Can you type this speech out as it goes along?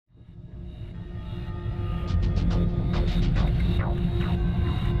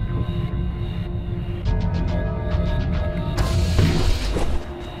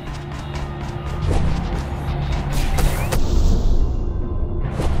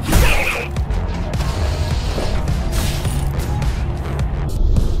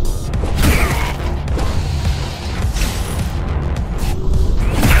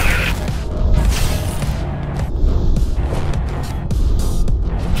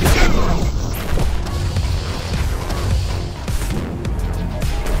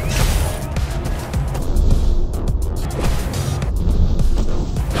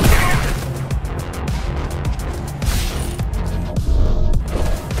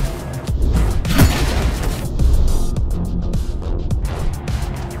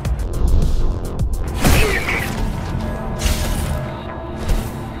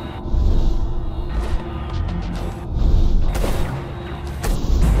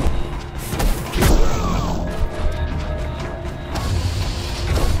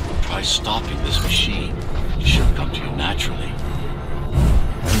Stopping this machine. It should come to you naturally.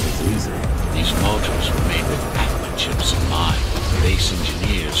 That was easy. These motors were made with Atma chips in mind. Base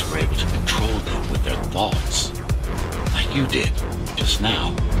engineers were able to control them with their thoughts. Like you did, just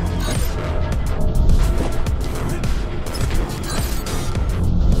now.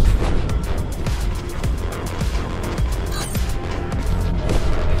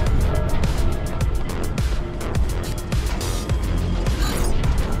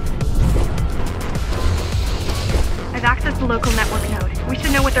 The local network node. We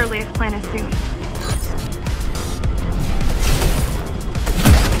should know what their latest plan is soon.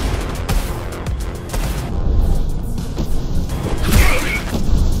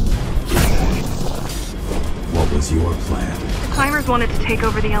 What was your plan? The climbers wanted to take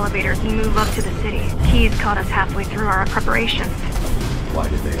over the elevators and move up to the city. Keys caught us halfway through our preparations. Why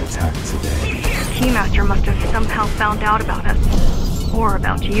did they attack today? Keymaster must have somehow found out about us. Or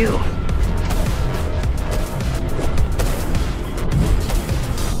about you.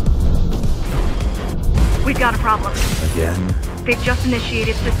 We've got a problem. Again? They've just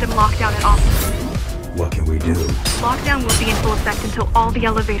initiated system lockdown at offices. What can we do? Lockdown will be in full effect until all the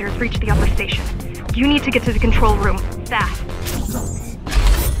elevators reach the upper station. You need to get to the control room, fast.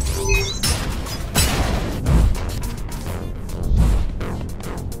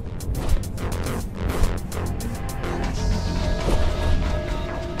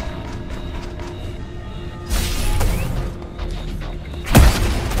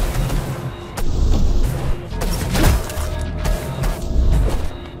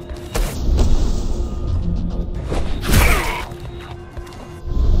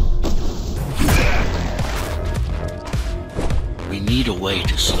 Need a way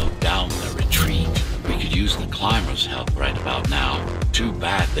to slow down their retreat. We could use the climbers' help right about now. Too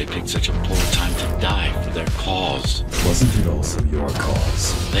bad they picked such a poor time to die for their cause. Wasn't it also your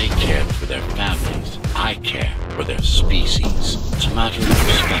cause? They cared for their families. I care for their species. It's a matter of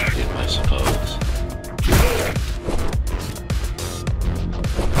perspective, I suppose.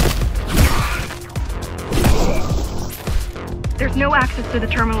 There's no access to the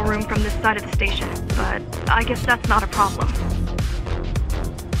terminal room from this side of the station, but I guess that's not a problem.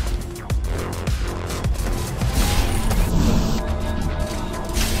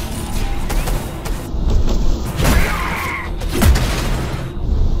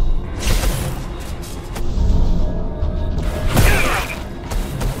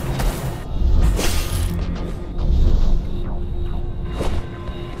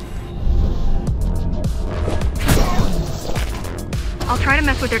 I'll try to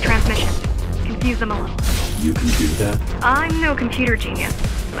mess with their transmissions. Confuse them a little. You can do that? I'm no computer genius,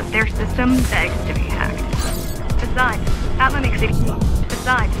 but their system begs to be hacked. Besides, Atma makes it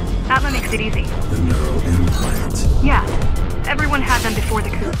easy. The neural implant. Yeah. Everyone had them before the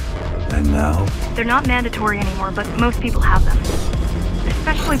coup. And now? They're not mandatory anymore, but most people have them.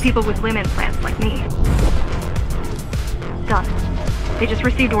 Especially people with limb implants like me. Done. They just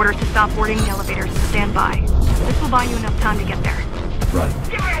received orders to stop boarding the elevators and stand by. This will buy you enough time to get there. Right.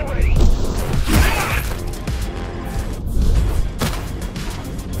 Get away!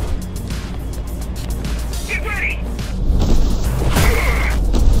 Get ready!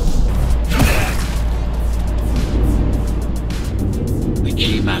 The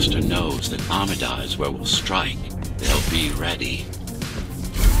Keymaster knows that Amida is where we'll strike. They'll be ready.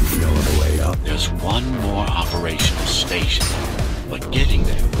 No other way up. There's one more operational station, but getting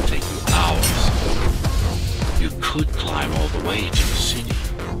there will take you hours. You could climb all the way to the city,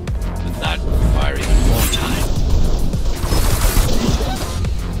 but that would require even more time.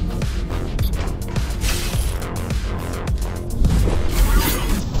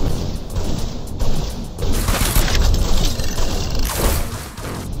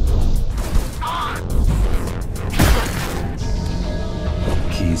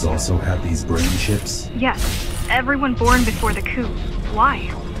 also have these brain chips? Yes, everyone born before the coup. Why?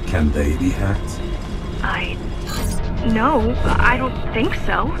 Can they be hacked? No, I don't think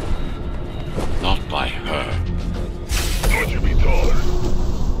so. Not by her.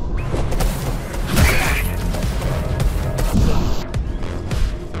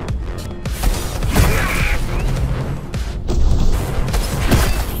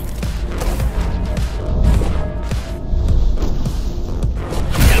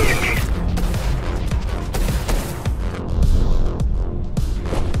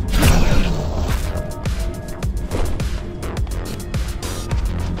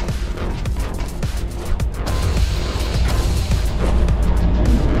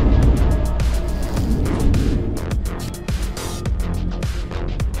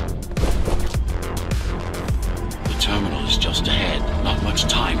 Just ahead. Not much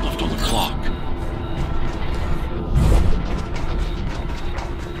time left on the clock.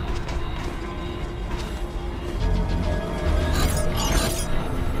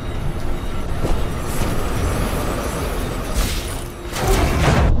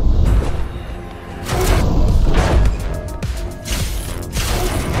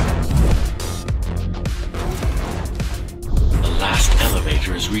 The last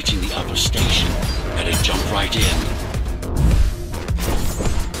elevator is reaching the upper station. Better jump right in.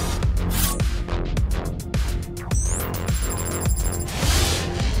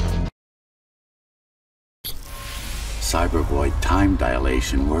 Cybervoid time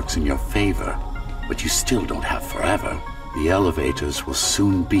dilation works in your favor, but you still don't have forever. The elevators will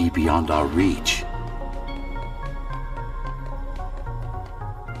soon be beyond our reach.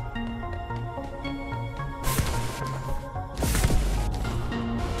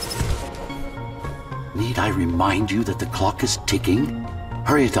 Need I remind you that the clock is ticking?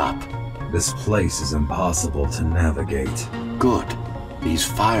 Hurry it up. This place is impossible to navigate. Good. These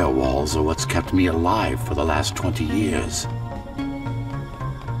firewalls are what's kept me alive for the last 20 years.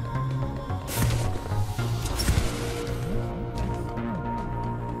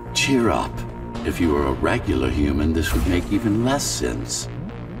 Cheer up. If you were a regular human, this would make even less sense.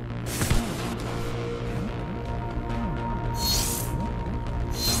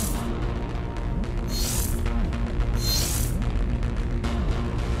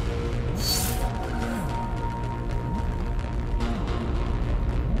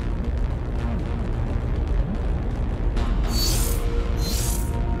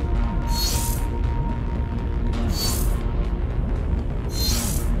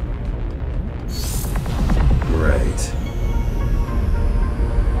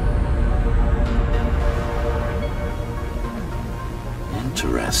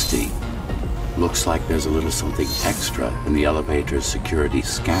 Interesting. Looks like there's a little something extra in the elevator's security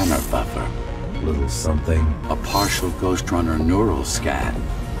scanner buffer. Little something? A partial Ghostrunner neural scan.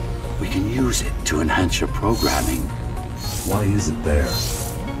 We can use it to enhance your programming. Why is it there?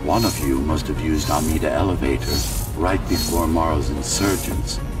 One of you must have used Amida elevator right before Morrow's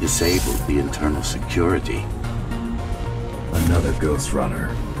insurgents disabled the internal security. Another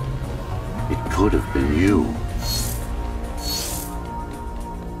Ghostrunner. It could have been you.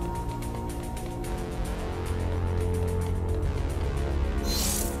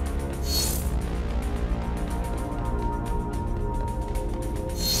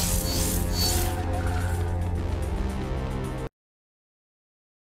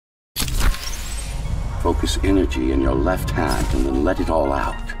 Focus energy in your left hand and then let it all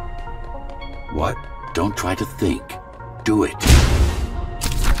out. What? Don't try to think. Do it.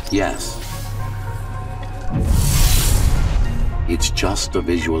 Yes. It's just a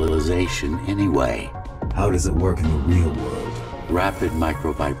visualization anyway. How does it work in the real world? Rapid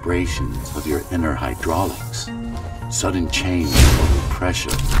micro-vibrations of your inner hydraulics. Sudden change in local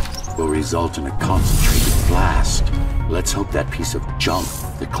pressure will result in a concentrated blast. Let's hope that piece of junk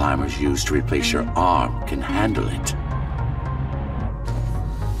the climbers used to replace your arm can handle it.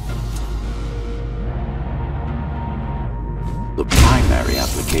 The primary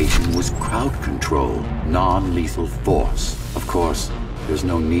application was crowd control, non-lethal force. Of course, there's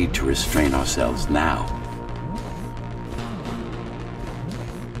no need to restrain ourselves now.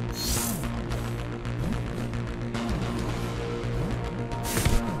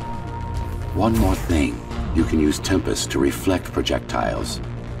 One more thing. You can use Tempest to reflect projectiles.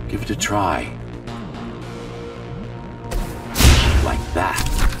 Give it a try. Like that.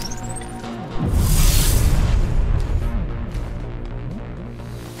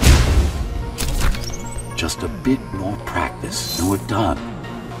 Just a bit more practice, and we're done.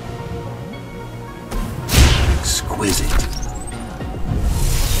 Exquisite.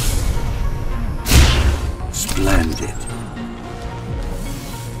 Splendid.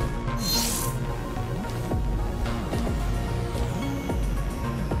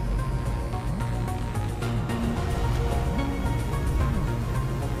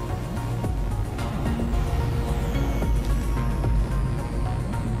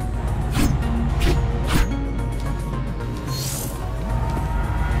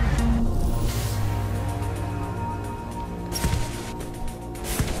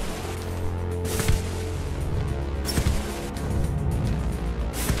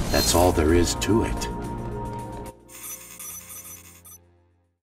 That's all there is to it.